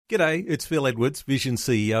G'day, it's Phil Edwards, Vision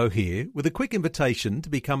CEO here, with a quick invitation to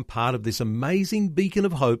become part of this amazing beacon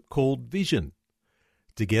of hope called Vision.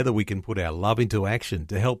 Together we can put our love into action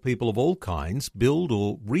to help people of all kinds build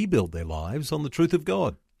or rebuild their lives on the truth of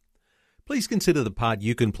God. Please consider the part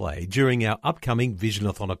you can play during our upcoming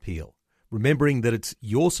Visionathon appeal, remembering that it's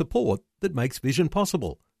your support that makes Vision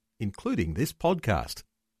possible, including this podcast.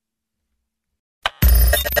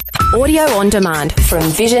 Audio on demand from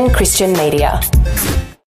Vision Christian Media.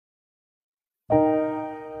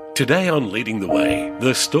 Today on Leading the Way,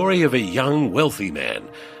 the story of a young, wealthy man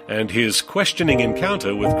and his questioning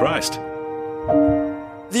encounter with Christ.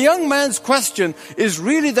 The young man's question is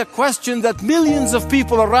really the question that millions of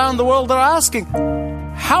people around the world are asking.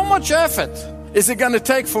 How much effort is it going to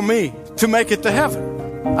take for me to make it to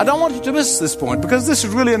heaven? I don't want you to miss this point because this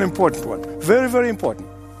is really an important point. Very, very important.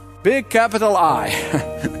 Big capital I.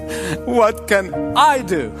 What can I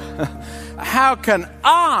do? How can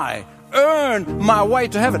I earn my way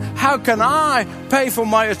to heaven? How can I pay for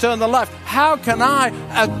my eternal life? How can I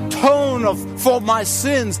atone for my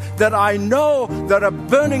sins that I know that are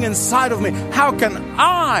burning inside of me? How can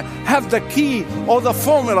I have the key or the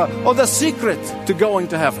formula or the secret to going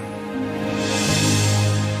to heaven?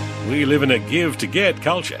 We live in a give-to-get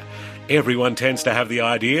culture. Everyone tends to have the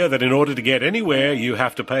idea that in order to get anywhere, you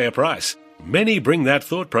have to pay a price. Many bring that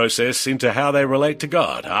thought process into how they relate to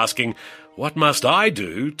God, asking, what must I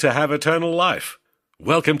do to have eternal life?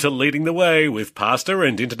 Welcome to Leading the Way with pastor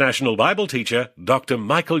and international Bible teacher, Dr.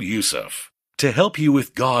 Michael Youssef. To help you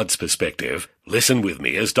with God's perspective, listen with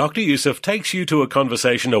me as Dr. Youssef takes you to a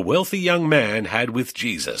conversation a wealthy young man had with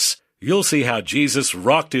Jesus. You'll see how Jesus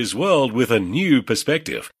rocked his world with a new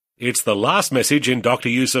perspective. It's the last message in Dr.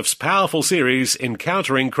 Youssef's powerful series,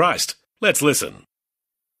 Encountering Christ. Let's listen.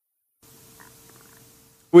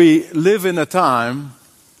 We live in a time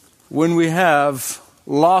when we have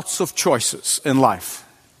lots of choices in life.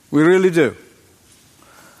 We really do.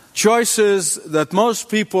 Choices that most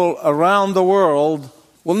people around the world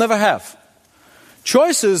will never have.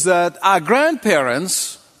 Choices that our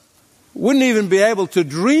grandparents wouldn't even be able to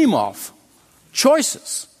dream of.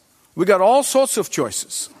 Choices. We got all sorts of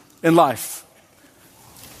choices in life.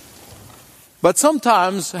 But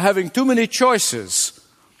sometimes having too many choices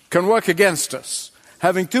can work against us.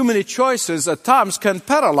 Having too many choices at times can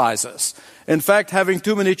paralyze us. In fact, having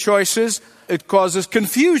too many choices, it causes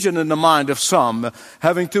confusion in the mind of some.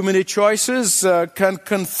 Having too many choices can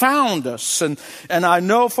confound us. And I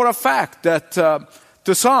know for a fact that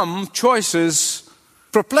to some, choices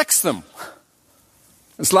perplex them.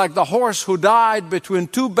 It's like the horse who died between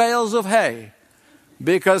two bales of hay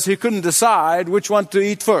because he couldn't decide which one to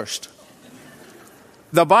eat first.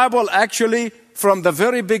 The Bible actually, from the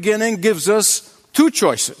very beginning, gives us two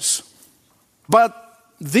choices. But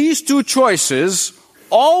these two choices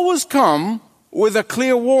always come with a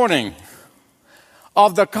clear warning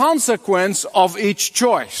of the consequence of each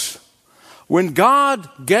choice. When God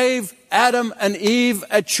gave Adam and Eve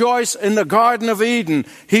a choice in the Garden of Eden,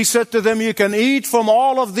 He said to them, you can eat from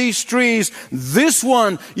all of these trees. This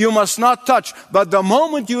one you must not touch. But the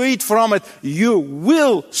moment you eat from it, you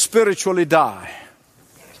will spiritually die.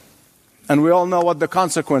 And we all know what the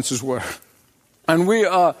consequences were. And we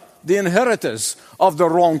are the inheritors of the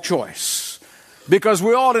wrong choice. Because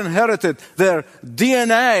we all inherited their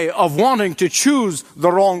DNA of wanting to choose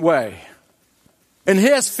the wrong way. In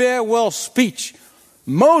his farewell speech,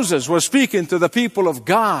 Moses was speaking to the people of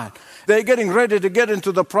God. They're getting ready to get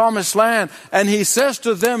into the promised land. And he says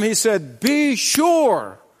to them, he said, be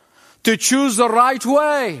sure to choose the right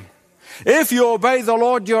way. If you obey the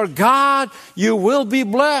Lord your God, you will be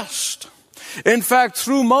blessed. In fact,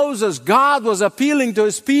 through Moses, God was appealing to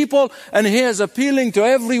His people, and He is appealing to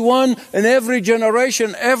everyone in every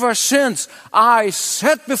generation ever since. I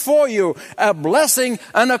set before you a blessing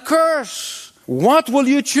and a curse. What will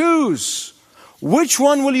you choose? Which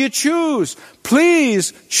one will you choose?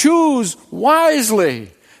 Please choose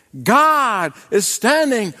wisely. God is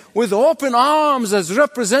standing with open arms as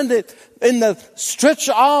represented in the stretched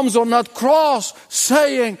arms on that cross,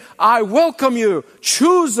 saying, I welcome you.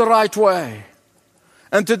 Choose the right way.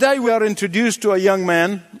 And today we are introduced to a young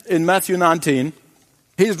man in Matthew 19.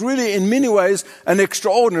 He's really, in many ways, an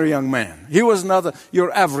extraordinary young man. He was not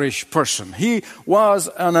your average person. He was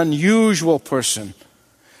an unusual person.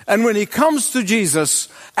 And when he comes to Jesus,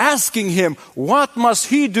 asking Him, what must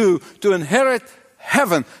he do to inherit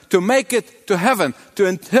heaven, to make it to heaven, to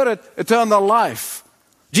inherit eternal life?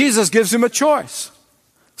 Jesus gives him a choice.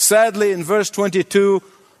 Sadly, in verse 22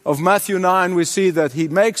 of Matthew 9, we see that he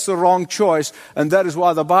makes the wrong choice, and that is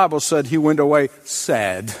why the Bible said he went away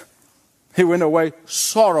sad. He went away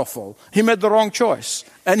sorrowful. He made the wrong choice.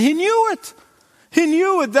 And he knew it. He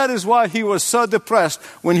knew it. That is why he was so depressed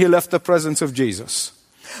when he left the presence of Jesus.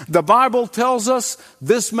 The Bible tells us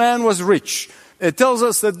this man was rich. It tells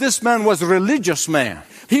us that this man was a religious man.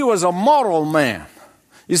 He was a moral man.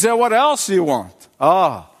 You say, what else do you want?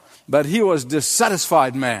 But he was a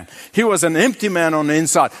dissatisfied man. He was an empty man on the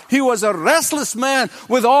inside. He was a restless man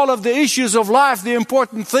with all of the issues of life, the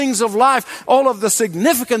important things of life, all of the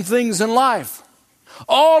significant things in life.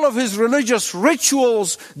 All of his religious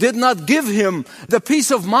rituals did not give him the peace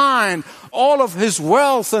of mind. All of his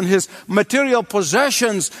wealth and his material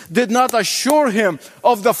possessions did not assure him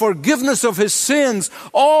of the forgiveness of his sins.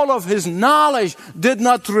 All of his knowledge did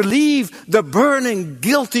not relieve the burning,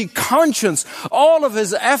 guilty conscience. All of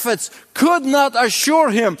his efforts could not assure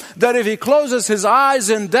him that if he closes his eyes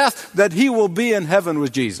in death, that he will be in heaven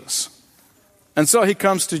with Jesus. And so he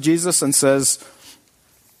comes to Jesus and says,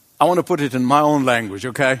 I want to put it in my own language,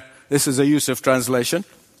 okay? This is a Yusuf translation.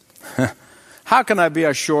 How can I be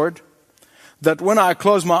assured that when I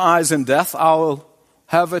close my eyes in death, I will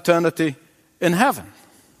have eternity in heaven?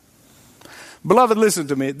 Beloved, listen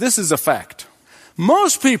to me. This is a fact.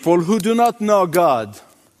 Most people who do not know God,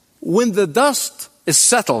 when the dust is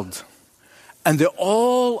settled and they're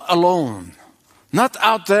all alone, not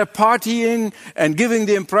out there partying and giving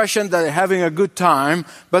the impression that they're having a good time,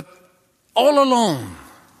 but all alone.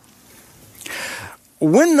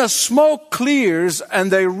 When the smoke clears and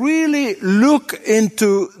they really look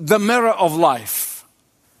into the mirror of life,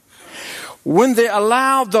 when they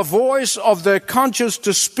allow the voice of their conscience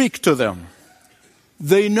to speak to them,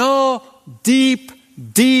 they know deep,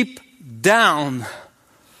 deep down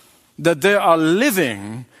that they are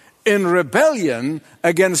living in rebellion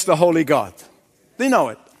against the Holy God. They know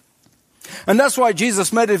it. And that's why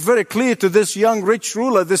Jesus made it very clear to this young rich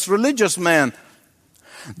ruler, this religious man,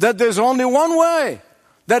 that there's only one way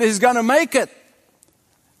that he's going to make it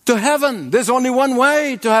to heaven. There's only one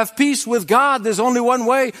way to have peace with God. There's only one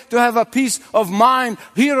way to have a peace of mind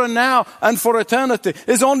here and now and for eternity.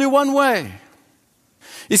 There's only one way.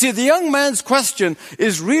 You see, the young man's question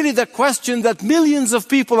is really the question that millions of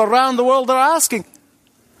people around the world are asking.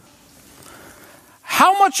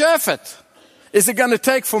 How much effort is it going to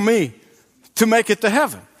take for me to make it to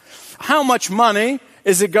heaven? How much money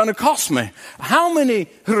is it going to cost me? How many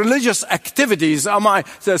religious activities am I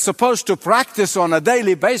supposed to practice on a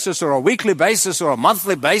daily basis or a weekly basis or a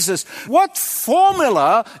monthly basis? What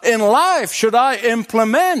formula in life should I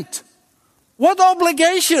implement? What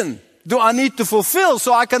obligation do I need to fulfill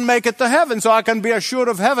so I can make it to heaven, so I can be assured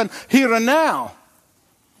of heaven here and now?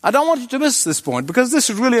 I don't want you to miss this point because this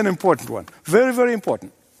is really an important one. Very, very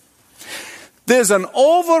important. There's an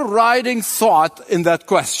overriding thought in that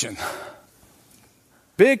question.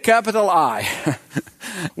 Big capital I.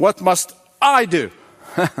 What must I do?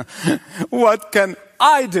 What can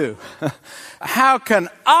I do? How can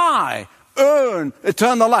I earn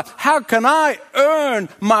eternal life? How can I earn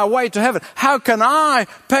my way to heaven? How can I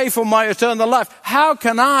pay for my eternal life? How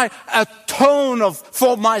can I atone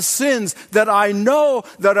for my sins that I know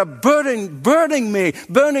that are burning me,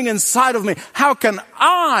 burning inside of me? How can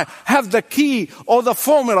I have the key or the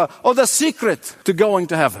formula or the secret to going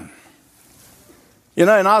to heaven? You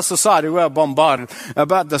know, in our society, we are bombarded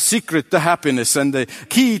about the secret to happiness and the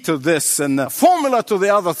key to this and the formula to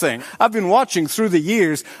the other thing. I've been watching through the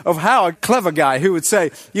years of how a clever guy who would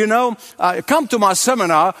say, you know, come to my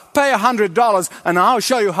seminar, pay $100 and I'll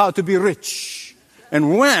show you how to be rich.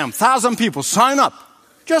 And wham, 1,000 people sign up.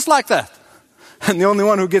 Just like that. And the only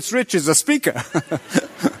one who gets rich is the speaker.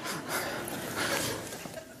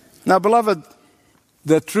 Now, beloved,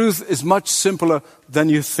 the truth is much simpler than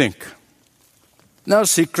you think. No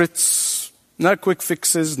secrets, no quick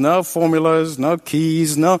fixes, no formulas, no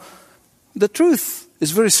keys, no. The truth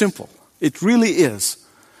is very simple. It really is.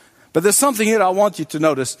 But there's something here I want you to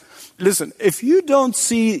notice. Listen, if you don't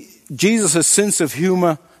see Jesus' sense of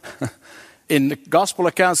humor in the gospel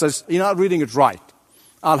accounts, you're not reading it right.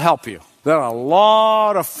 I'll help you. There are a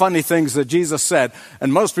lot of funny things that Jesus said,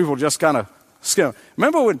 and most people just kind of skim.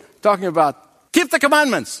 Remember when talking about keep the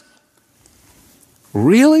commandments?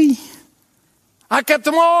 Really? I kept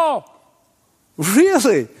them all.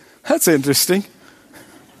 Really? That's interesting.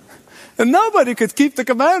 And nobody could keep the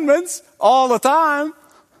commandments all the time.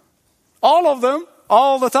 All of them,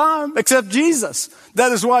 all the time, except Jesus.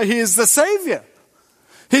 That is why He is the Savior.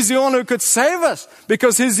 He's the one who could save us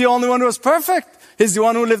because He's the only one who was perfect. He's the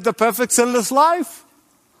one who lived the perfect sinless life.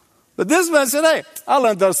 But this man said, hey, I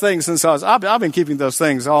learned those things since I've been keeping those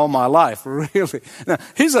things all my life, really. Now,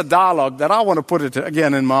 here's a dialogue that I want to put it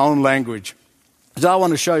again in my own language. So I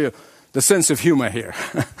want to show you the sense of humor here.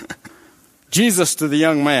 Jesus to the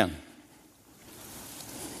young man.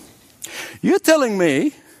 You're telling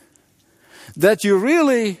me that you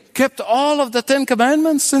really kept all of the 10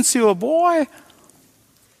 Commandments since you were a boy?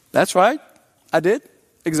 That's right. I did.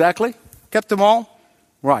 Exactly. Kept them all.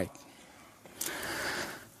 Right.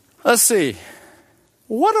 Let's see.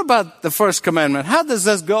 What about the first commandment? How does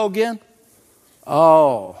this go again?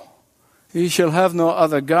 Oh, you shall have no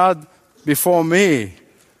other God before me.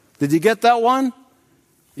 Did you get that one?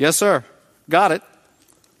 Yes, sir. Got it.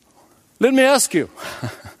 Let me ask you.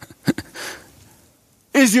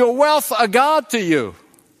 Is your wealth a god to you?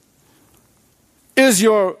 Is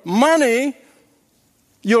your money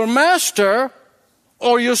your master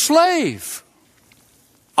or your slave?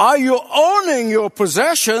 Are you owning your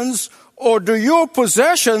possessions, or do your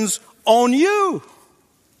possessions own you?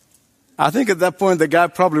 I think at that point the guy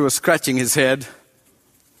probably was scratching his head.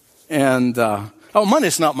 And,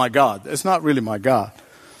 money's not my God. It's not really my God.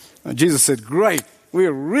 And Jesus said, great.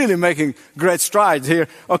 We're really making great strides here.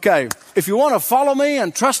 Okay, if you want to follow me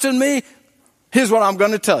and trust in me, here's what I'm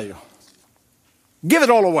going to tell you. Give it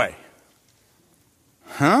all away.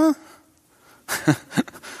 Huh?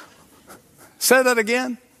 Say that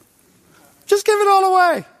again. Just give it all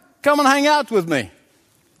away. Come and hang out with me.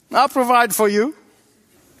 I'll provide for you.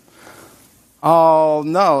 Oh,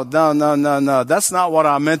 no. That's not what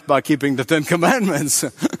I meant by keeping the 10 Commandments.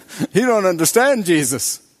 You don't understand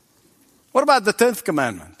Jesus. What about the 10th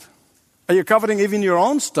commandment? Are you coveting even your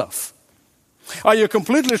own stuff? Are you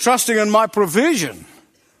completely trusting in my provision?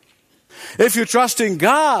 If you're trusting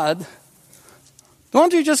God,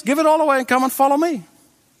 don't you just give it all away and come and follow me?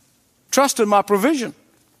 Trust in my provision.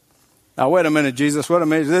 Now, wait a minute, Jesus, wait a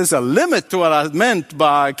minute. There's a limit to what I meant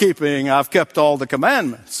by I've kept all the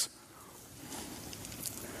commandments.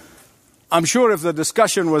 I'm sure if the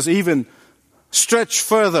discussion was even stretched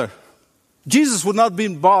further, Jesus would not have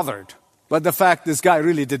been bothered by the fact this guy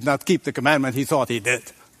really did not keep the commandment he thought he did.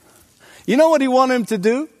 You know what he wanted him to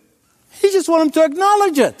do? He just wanted him to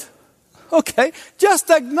acknowledge it. Okay, just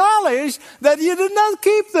acknowledge that you did not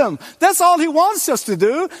keep them. That's all he wants us to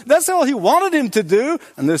do. That's all he wanted him to do.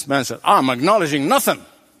 And this man said, I'm acknowledging nothing.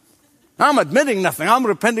 I'm admitting nothing. I'm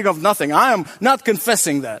repenting of nothing. I am not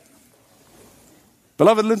confessing that.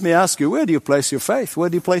 Beloved, let me ask you, where do you place your faith? Where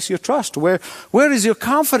do you place your trust? Where is your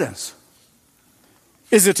confidence?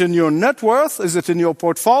 Is it in your net worth? Is it in your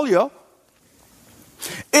portfolio?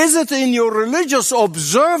 Is it in your religious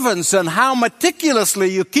observance and how meticulously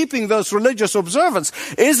you're keeping those religious observance?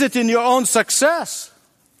 Is it in your own success?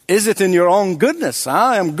 Is it in your own goodness?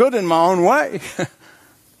 I am good in my own way.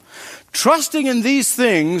 Trusting in these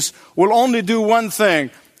things will only do one thing,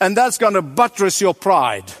 and that's going to buttress your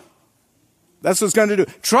pride. That's what it's going to do.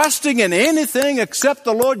 Trusting in anything except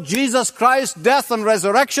the Lord Jesus Christ's death and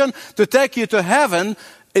resurrection to take you to heaven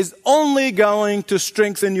is only going to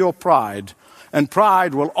strengthen your pride. And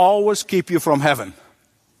pride will always keep you from heaven.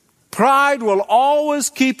 Pride will always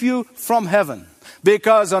keep you from heaven.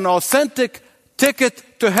 Because an authentic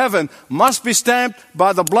ticket to heaven must be stamped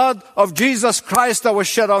by the blood of Jesus Christ that was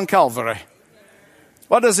shed on Calvary.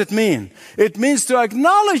 What does it mean? It means to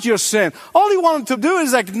acknowledge your sin. All he wanted to do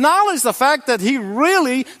is acknowledge the fact that he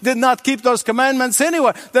really did not keep those commandments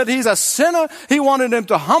anyway, that he's a sinner. He wanted him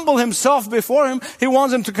to humble himself before him. He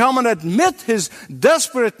wants him to come and admit his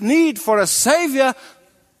desperate need for a Savior,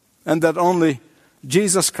 and that only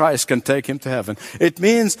Jesus Christ can take him to heaven. It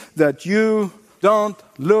means that you don't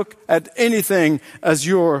look at anything as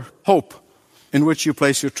your hope in which you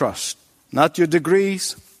place your trust. Not your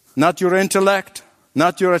degrees, not your intellect,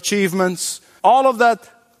 not your achievements. All of that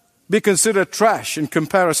be considered trash in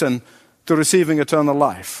comparison to receiving eternal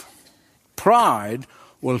life. Pride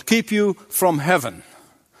will keep you from heaven,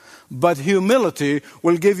 but humility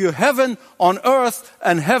will give you heaven on earth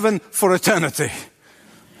and heaven for eternity.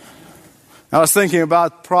 I was thinking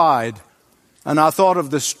about pride, and I thought of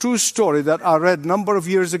this true story that I read a number of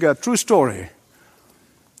years ago, true story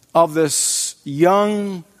of this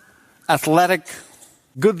young, athletic,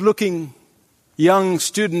 good-looking young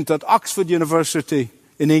student at Oxford University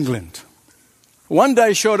in England. One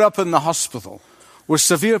day showed up in the hospital with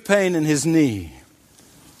severe pain in his knee.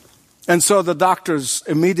 And so the doctors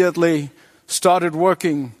immediately started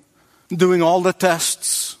working, doing all the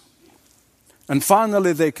tests. And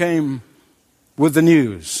finally they came with the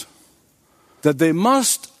news that they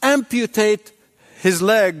must amputate his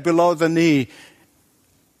leg below the knee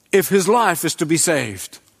if his life is to be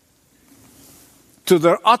saved. To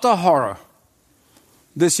their utter horror,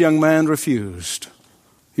 this young man refused.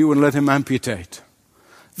 He wouldn't let him amputate.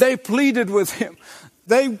 They pleaded with him.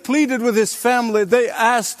 They pleaded with his family. They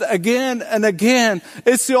asked again and again,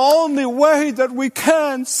 it's the only way that we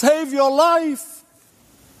can save your life.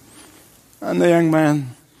 And the young man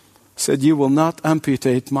said, "You will not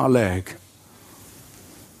amputate my leg."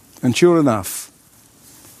 And sure enough,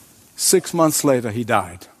 6 months later, he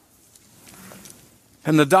died.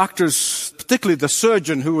 And the doctors, particularly the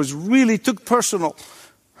surgeon who really took personal,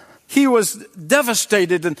 he was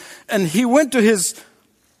devastated, and he went to his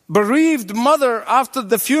bereaved mother after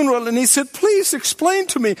the funeral, and he said, "Please explain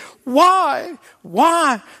to me,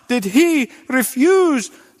 why did he refuse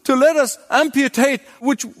to let us amputate,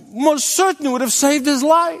 which most certainly would have saved his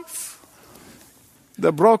life?"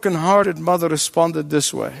 The broken-hearted mother responded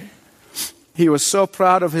this way. He was so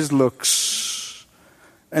proud of his looks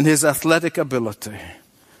and his athletic ability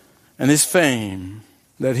and his fame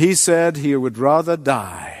that he said he would rather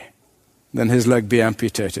die than his leg be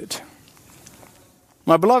amputated.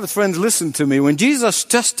 My beloved friends, listen to me. When Jesus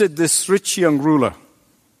tested this rich young ruler,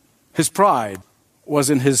 his pride was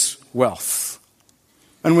in his wealth.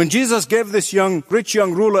 And when Jesus gave this rich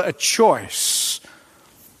young ruler a choice,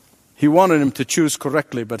 he wanted him to choose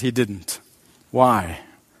correctly, but he didn't. Why?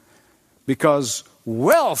 Because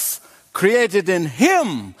wealth created in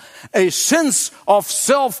him a sense of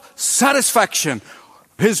self-satisfaction.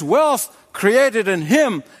 His wealth created in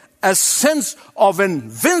him a sense of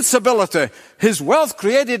invincibility. His wealth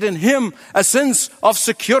created in him a sense of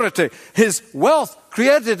security. His wealth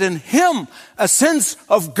created in him a sense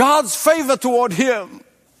of God's favor toward him.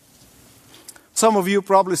 Some of you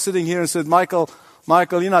probably sitting here and said, Michael,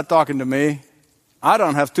 you're not talking to me. I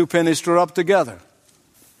don't have 2 pennies to rub together."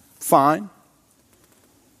 Fine.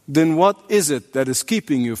 Then what is it that is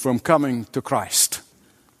keeping you from coming to Christ?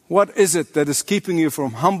 What is it that is keeping you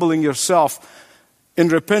from humbling yourself in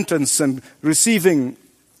repentance and receiving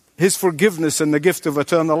His forgiveness and the gift of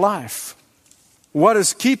eternal life? What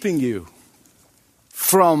is keeping you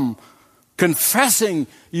from confessing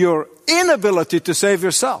your inability to save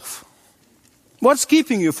yourself? What's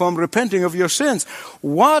keeping you from repenting of your sins?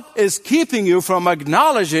 What is keeping you from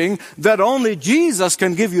acknowledging that only Jesus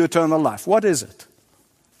can give you eternal life? What is it?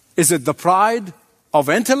 Is it the pride of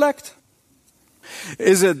intellect?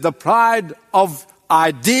 Is it the pride of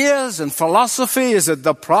ideas and philosophy? Is it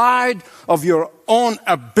the pride of your own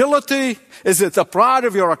ability? Is it the pride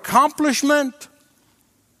of your accomplishment?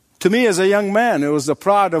 To me as a young man, it was the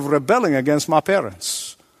pride of rebelling against my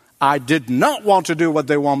parents. I did not want to do what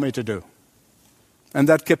they want me to do. And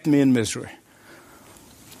that kept me in misery.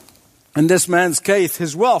 In this man's case,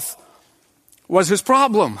 his wealth was his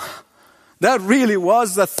problem. That really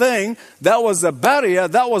was the thing, that was the barrier,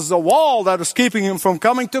 that was the wall that was keeping him from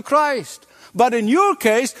coming to Christ. But in your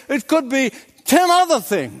case, it could be 10 other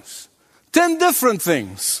things, 10 different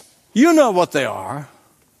things. You know what they are.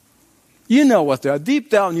 You know what they are. Deep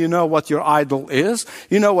down, you know what your idol is.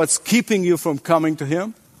 You know what's keeping you from coming to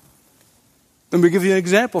Him. Let me give you an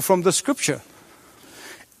example from the Scripture.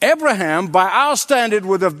 Abraham, by our standard,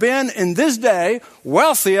 would have been, in this day,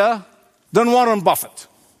 wealthier than Warren Buffett.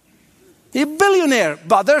 A billionaire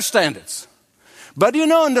by their standards. But you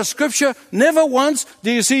know, in the Scripture, never once do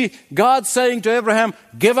you see God saying to Abraham,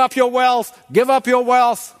 "Give up your wealth, give up your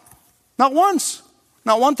wealth." Not once.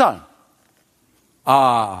 Not one time.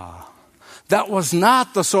 That was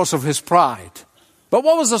not the source of his pride. But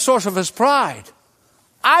what was the source of his pride?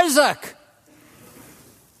 Isaac.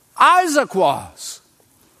 Isaac was.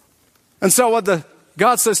 And so what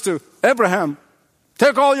God says to Abraham,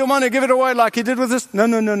 take all your money, give it away like he did with this.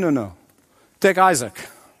 No. Take Isaac,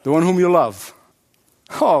 the one whom you love.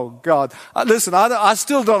 Oh, God. Listen, I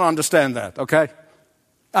still don't understand that, okay?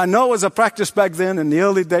 I know it was a practice back then in the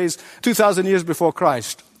early days, 2,000 years before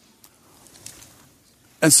Christ.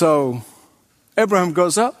 And so Abraham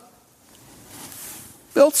goes up,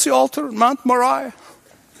 builds the altar at Mount Moriah.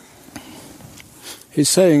 He's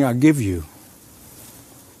saying, I give you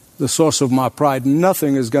the source of my pride.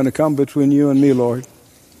 Nothing is going to come between you and me, Lord.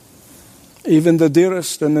 Even the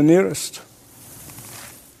dearest and the nearest.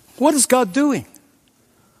 What is God doing?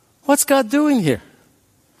 What's God doing here?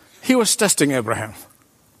 He was testing Abraham.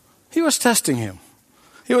 He was testing him.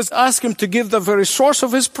 He was asking him to give the very source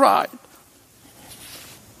of his pride.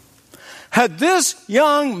 Had this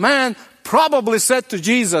young man probably said to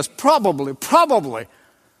Jesus, probably,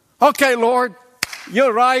 okay, Lord,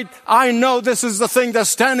 you're right. I know this is the thing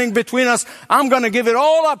that's standing between us. I'm going to give it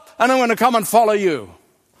all up and I'm going to come and follow you.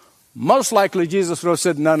 Most likely Jesus would have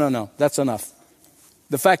said, no, that's enough.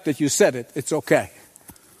 The fact that you said it, it's okay.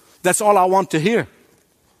 That's all I want to hear.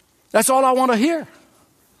 That's all I want to hear.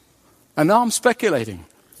 And now I'm speculating.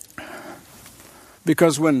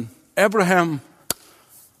 Because when Abraham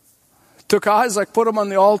took Isaac, put him on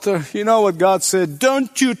the altar, you know what God said?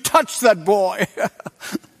 Don't you touch that boy.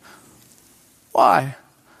 Why?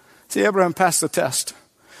 See, Abraham passed the test.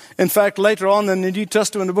 In fact, later on in the New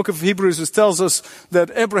Testament, the book of Hebrews, it tells us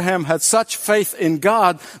that Abraham had such faith in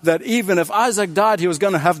God that even if Isaac died, he was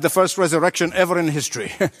going to have the first resurrection ever in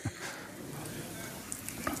history.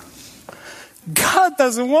 God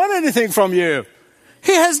doesn't want anything from you.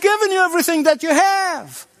 He has given you everything that you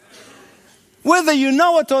have. Whether you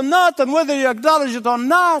know it or not, and whether you acknowledge it or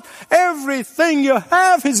not, everything you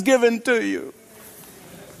have is given to you.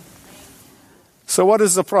 So what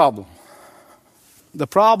is the problem? The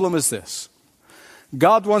problem is this.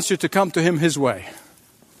 God wants you to come to Him His way.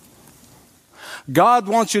 God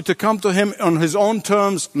wants you to come to Him on His own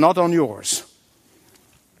terms, not on yours.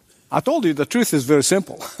 I told you the truth is very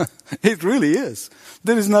simple. It really is.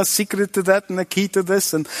 There is no secret to that and a key to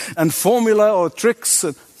this and formula or tricks.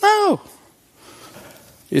 No.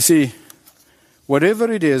 You see, whatever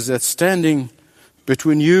it is that's standing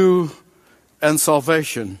between you and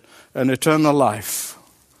salvation and eternal life,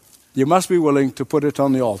 you must be willing to put it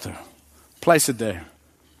on the altar. Place it there.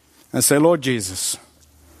 And say, Lord Jesus,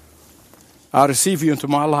 I receive you into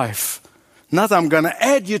my life. Not I'm going to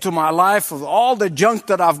add you to my life with all the junk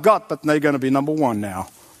that I've got, but they're going to be number one now.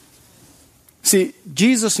 See,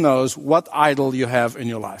 Jesus knows what idol you have in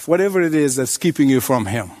your life. Whatever it is that's keeping you from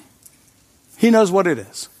Him. He knows what it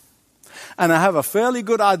is. And I have a fairly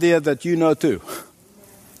good idea that you know too.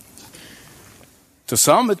 To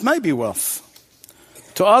some, it may be wealth.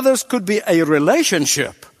 To others, could be a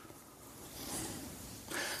relationship.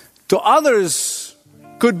 To others,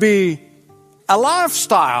 could be a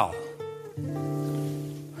lifestyle.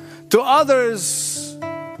 To others,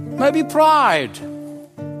 maybe pride.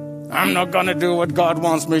 I'm not going to do what God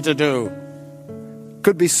wants me to do.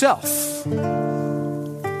 Could be self.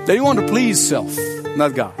 That you want to please self,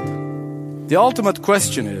 not God. The ultimate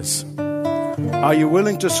question is, are you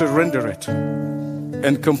willing to surrender it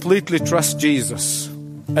and completely trust Jesus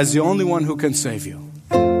as the only one who can save you?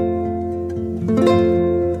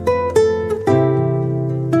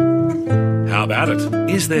 How about it?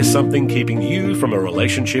 Is there something keeping you from a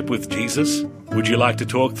relationship with Jesus? Would you like to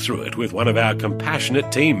talk through it with one of our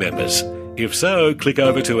compassionate team members? If so, click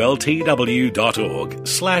over to ltw.org/Jesus.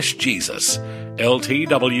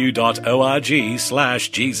 ltw.org/Jesus.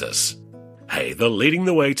 Hey, the Leading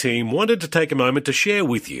the Way team wanted to take a moment to share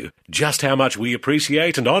with you just how much we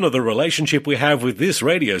appreciate and honour the relationship we have with this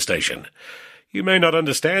radio station. You may not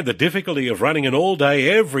understand the difficulty of running an all-day,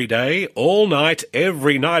 every day, all-night,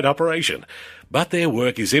 every night operation, but their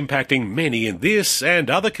work is impacting many in this and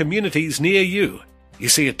other communities near you. You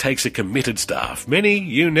see, it takes a committed staff, many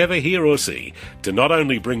you never hear or see, to not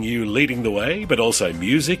only bring you Leading the Way, but also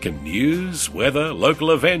music and news, weather,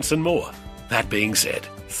 local events and more. That being said,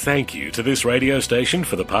 thank you to this radio station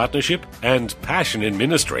for the partnership and passion in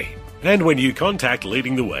ministry. And when you contact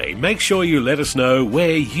Leading the Way, make sure you let us know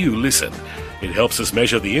where you listen. It helps us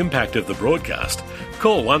measure the impact of the broadcast.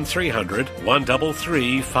 Call 1300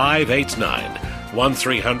 133 589,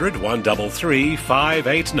 1300 133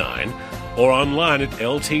 589, or online at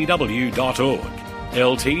ltw.org,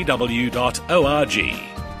 ltw.org.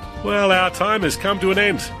 Well, our time has come to an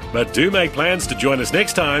end, but do make plans to join us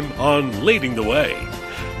next time on Leading the Way.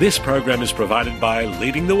 This program is provided by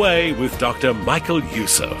Leading the Way with Dr. Michael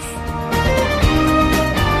Youssef.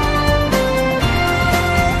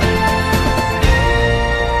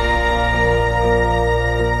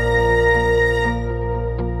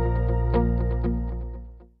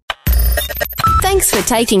 Thanks for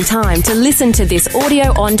taking time to listen to this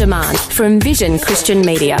audio on demand from Vision Christian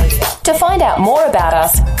Media. To find out more about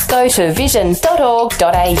us, go to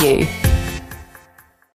vision.org.au.